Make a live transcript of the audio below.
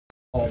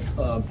Uh,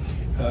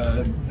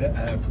 uh,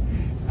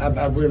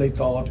 I really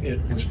thought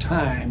it was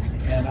time,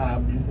 and I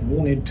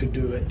wanted to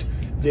do it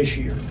this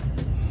year.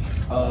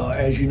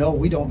 As you know,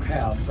 we don't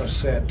have a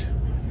set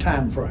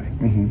time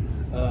frame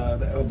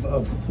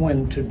of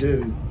when to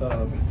do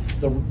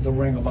the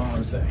Ring of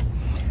Honor thing,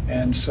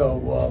 and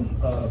so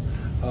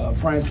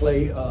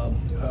frankly,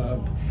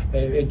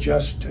 it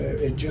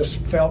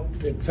just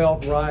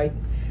felt right.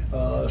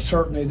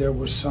 Certainly, there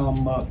was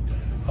some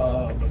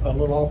a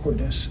little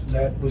awkwardness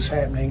that was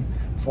happening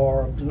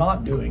for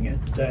not doing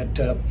it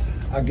that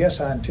I guess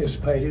I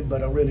anticipated,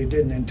 but I really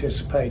didn't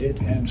anticipate it,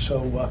 and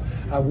so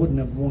I wouldn't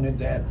have wanted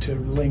that to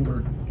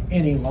linger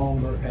any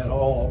longer at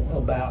all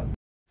about.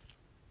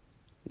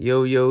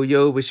 Yo,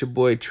 it's your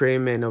boy Trey,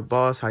 man, the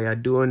boss. How y'all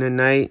doing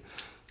tonight?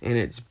 And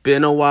it's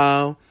been a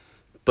while,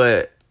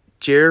 but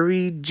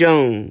Jerry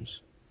Jones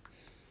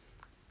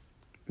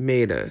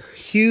made a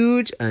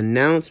huge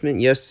announcement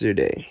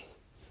yesterday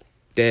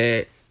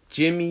that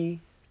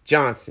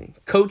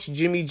Coach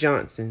Jimmy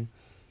Johnson,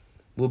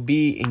 will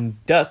be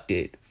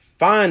inducted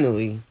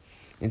finally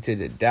into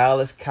the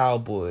Dallas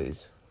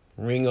Cowboys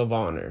Ring of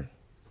Honor.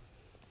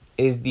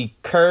 Is the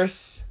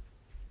curse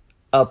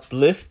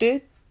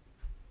uplifted?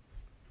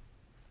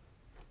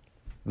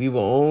 We will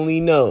only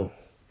know.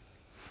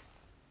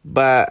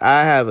 But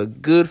I have a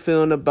good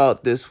feeling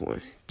about this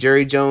one.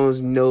 Jerry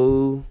Jones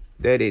knew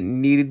that it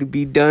needed to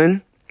be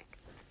done.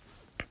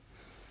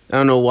 I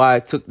don't know why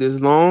it took this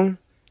long.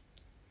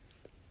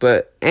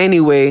 But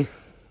anyway,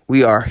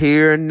 we are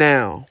here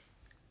now.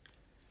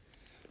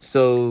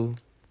 So,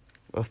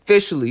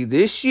 officially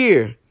this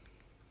year,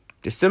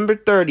 December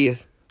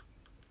 30th,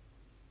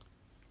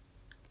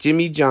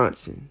 Jimmy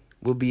Johnson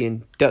will be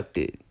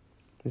inducted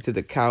into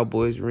the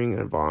Cowboys Ring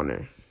of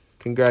Honor.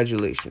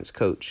 Congratulations,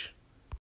 Coach.